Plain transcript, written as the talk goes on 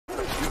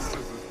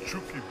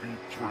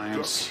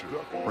Giants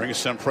bring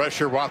some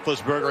pressure.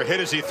 Roethlisberger hit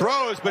as he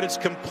throws, but it's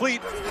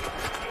complete.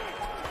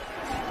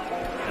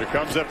 Here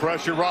comes that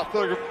pressure.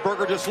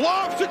 Roethlisberger just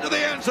lobs into the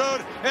end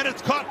zone, and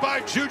it's caught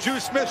by Juju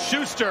Smith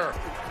Schuster.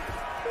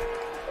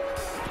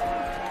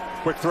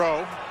 Quick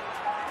throw.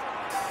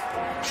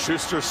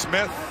 Schuster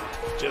Smith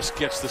just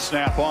gets the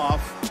snap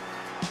off.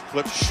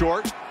 Flips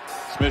short.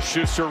 Smith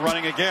Schuster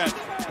running again.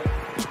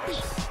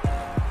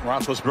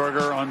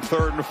 Roethlisberger on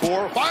 3rd and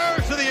 4.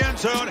 Fires to the end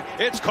zone.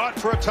 It's caught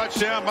for a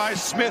touchdown by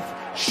Smith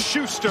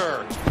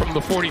Schuster. From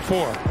the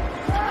 44.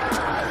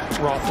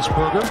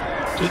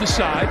 Roethlisberger to the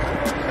side.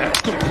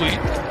 That's complete.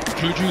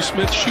 Juju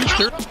Smith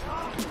Schuster. 3.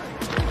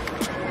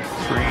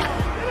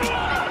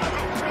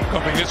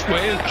 Coming this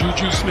way is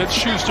Juju Smith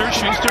Schuster.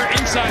 Schuster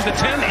inside the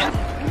 10.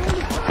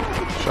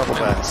 Shovel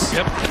pass.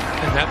 Yep,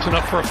 and that's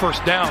enough for a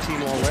first down.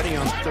 Team already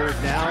on 3rd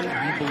down.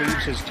 He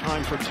believes his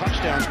time for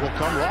touchdowns will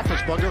come.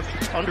 Roethlisberger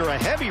under a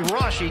heavy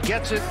rush. He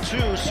gets it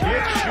to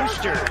Smith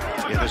Schuster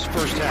in this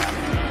first half.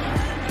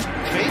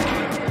 Fake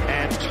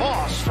and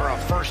toss for a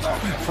first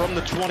from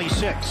the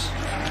 26.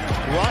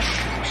 Rush,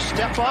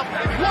 step up,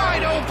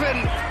 wide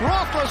open.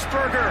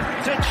 Roethlisberger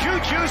to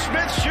Juju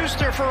Smith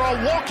Schuster for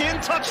a walk-in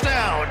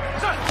touchdown.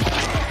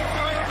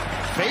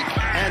 Fake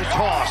and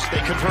toss.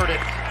 They convert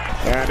it.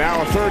 And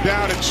now a 3rd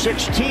down and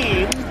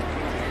 16.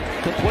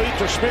 Complete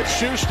to Smith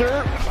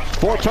Schuster.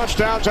 4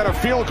 touchdowns and a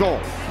field goal.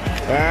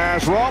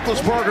 As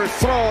Roethlisberger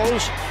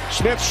throws,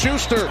 Smith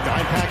Schuster.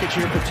 Dime package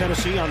here for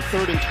Tennessee on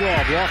 3rd and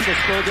 12.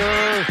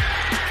 Roethlisberger.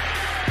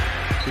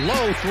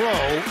 Low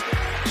throw.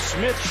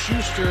 Smith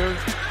Schuster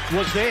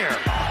was there.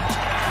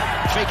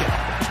 Fake it.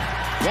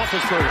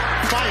 Roethlisberger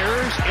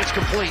fires. It's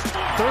complete.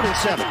 3rd and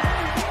 7.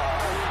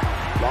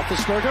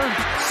 Roethlisberger.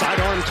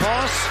 Sidearm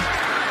toss.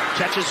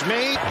 Catch is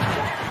made.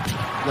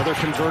 Another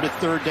converted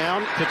 3rd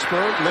down.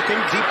 Pittsburgh looking,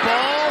 deep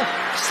ball.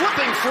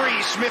 Slipping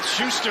free, Smith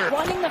Schuster.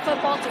 Wanting the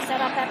football to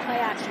set up that play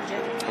action, Jim.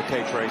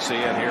 Okay, Tracy,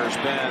 and here's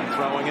Ben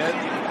throwing it.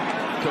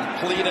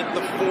 Complete at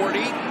the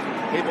 40.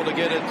 Able to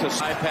get it to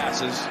side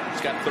passes.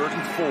 He's got 3rd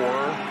and 4.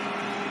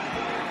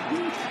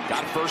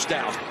 Got 1st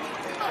down.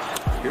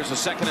 Here's the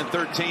 2nd and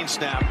 13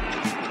 snap.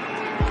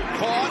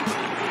 Caught.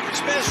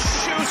 Smith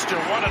Schuster,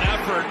 what an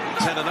effort.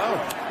 10-0.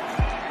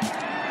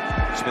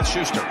 Smith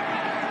Schuster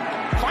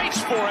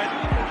fights for it.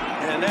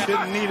 And that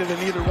Didn't need it in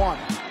either one.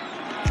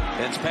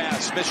 Ends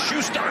pass. Smith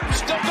Schuster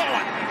still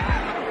going.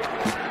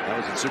 That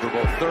was in Super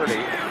Bowl 30.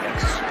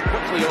 It's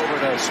quickly over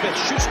to Smith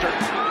Schuster.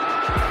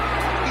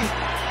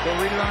 Go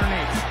read it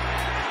underneath.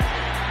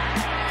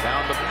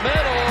 Down the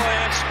middle,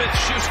 and Smith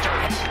Schuster.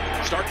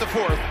 Start the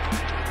 4th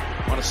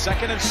on a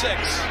 2nd and 6.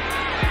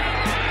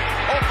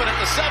 Open at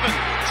the 7.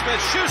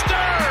 Smith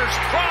Schuster's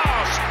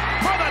cross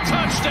for the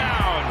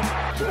touchdown.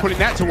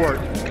 Putting that to work.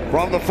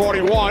 From the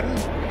 41.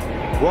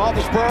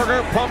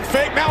 Roethlisberger, pump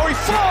fake, now he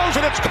throws,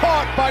 and it's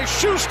caught by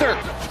Schuster.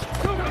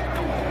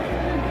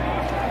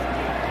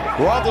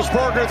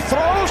 Roethlisberger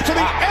throws to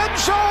the end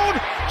zone,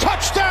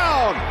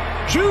 touchdown!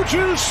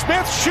 Juju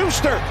Smith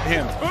Schuster.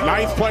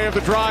 9th play of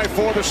the drive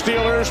for the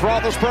Steelers.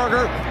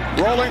 Roethlisberger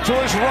rolling to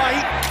his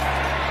right,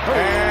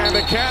 and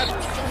the catch.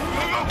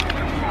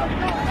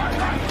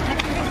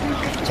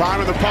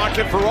 Time in the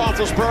pocket for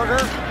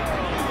Roethlisberger.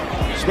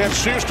 Smith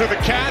Schuster the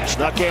catch.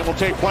 That game will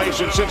take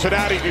place in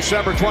Cincinnati,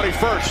 December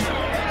 21st.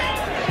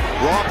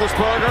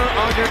 Roethlisberger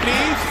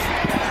underneath.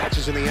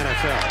 Catches in the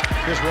NFL.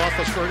 Here's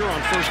Roethlisberger on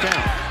 1st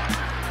down.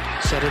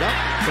 Set it up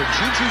for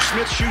Juju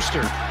Smith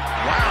Schuster.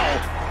 Wow.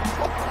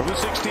 From the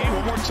 16,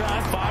 one more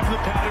time. 5 in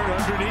the pattern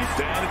underneath.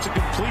 And it's a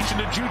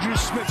completion to Juju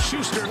Smith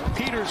Schuster.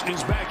 Peters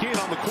is back in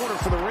on the corner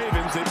for the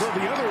Ravens. They go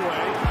the other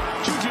way.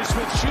 Juju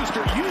Smith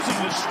Schuster using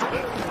the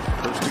strip.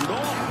 First and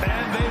goal.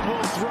 And they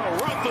will throw.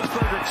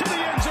 Roethlisberger to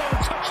the end zone.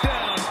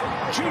 Touchdown.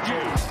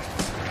 Juju.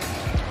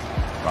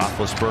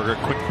 Roethlisberger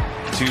quick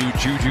to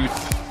Juju.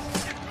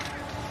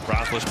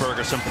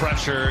 Roethlisberger some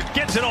pressure,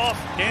 gets it off,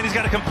 and he's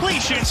got a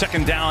completion.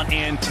 2nd down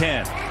and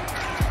 10.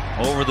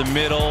 Over the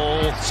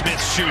middle,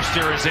 Smith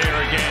Schuster is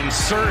there again,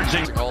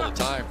 surging all the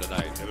time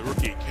tonight. And the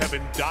rookie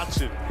Kevin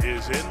Dotson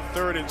is in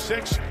 3rd and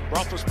 6.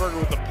 Roethlisberger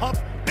with the pump.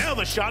 Now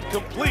the shot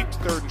complete.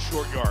 3rd and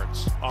short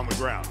yards on the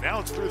ground. Now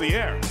it's through the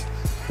air.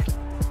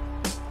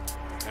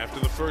 After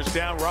the 1st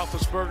down,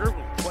 Roethlisberger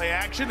will play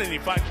action, and he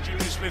finds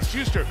Juju Smith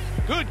Schuster.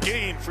 Good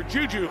gain for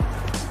Juju.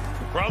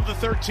 From the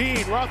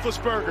 13,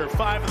 Roethlisberger,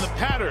 5 in the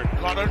pattern.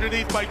 Caught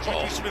underneath by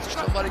Juju Smith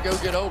Schuster. Somebody go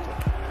get open.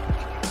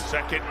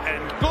 2nd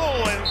and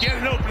goal, and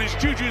getting open is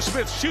Juju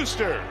Smith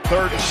Schuster.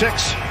 3rd and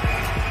 6.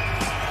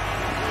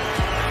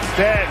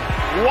 Dead.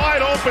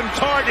 Wide open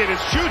target is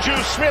Juju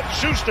Smith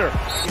Schuster.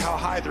 See how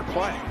high they're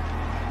playing.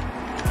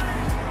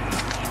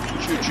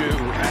 Juju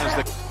has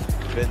the...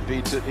 Ben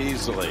beats it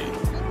easily.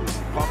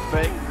 Pump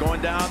fake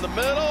going down the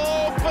middle.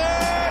 Open!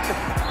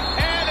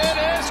 And it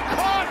is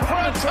caught for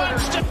a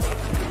touchdown.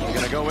 You're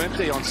going to go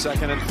empty on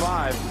 2nd and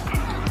 5.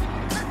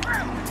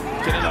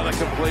 Get another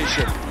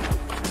completion.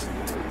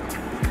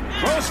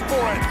 Throws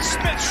for it.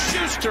 Smith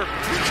Schuster.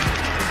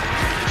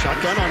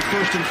 Shotgun on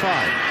 1st and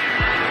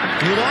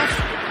 5. Rudolph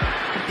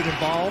get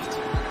involved.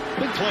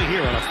 Big play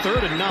here on a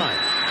 3rd and 9.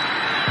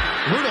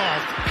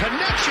 Rudolph,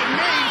 connection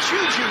made.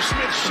 Juju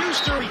Smith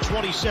Schuster,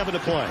 3:27 to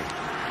play.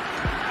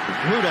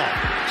 Rudolph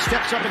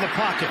steps up in the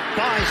pocket,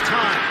 buys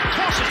time,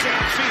 tosses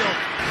downfield.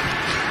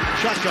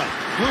 Shotgun.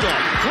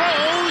 Rudolph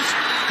throws,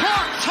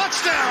 caught,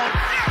 touchdown.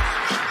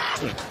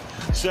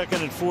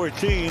 2nd and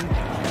 14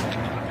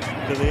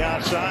 to the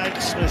outside.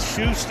 Smith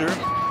Schuster.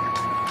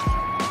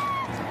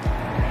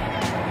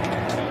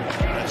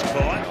 That's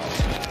caught.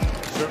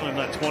 Certainly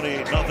not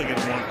 28-0 at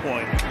one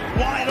point.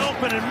 Wide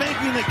open and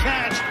making the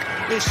catch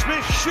is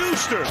Smith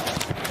Schuster.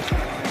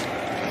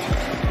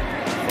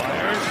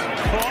 Fires,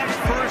 caught,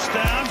 1st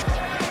down.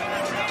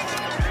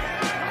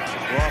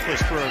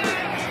 Roethlisberger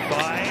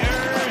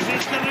fires.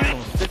 He's going to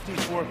be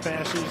 54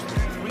 passes,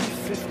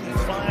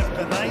 355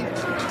 tonight,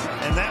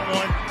 and that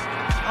one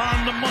on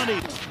the money.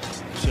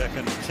 2nd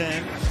and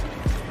 10.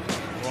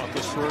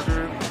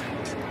 Roethlisberger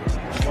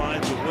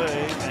slides away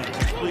and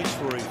completes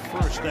for a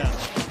 1st down.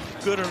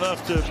 Good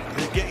enough to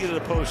get you to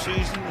the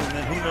postseason, and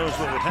then who knows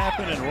what would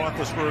happen. And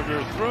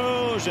Roethlisberger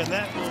throws, and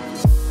that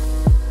will.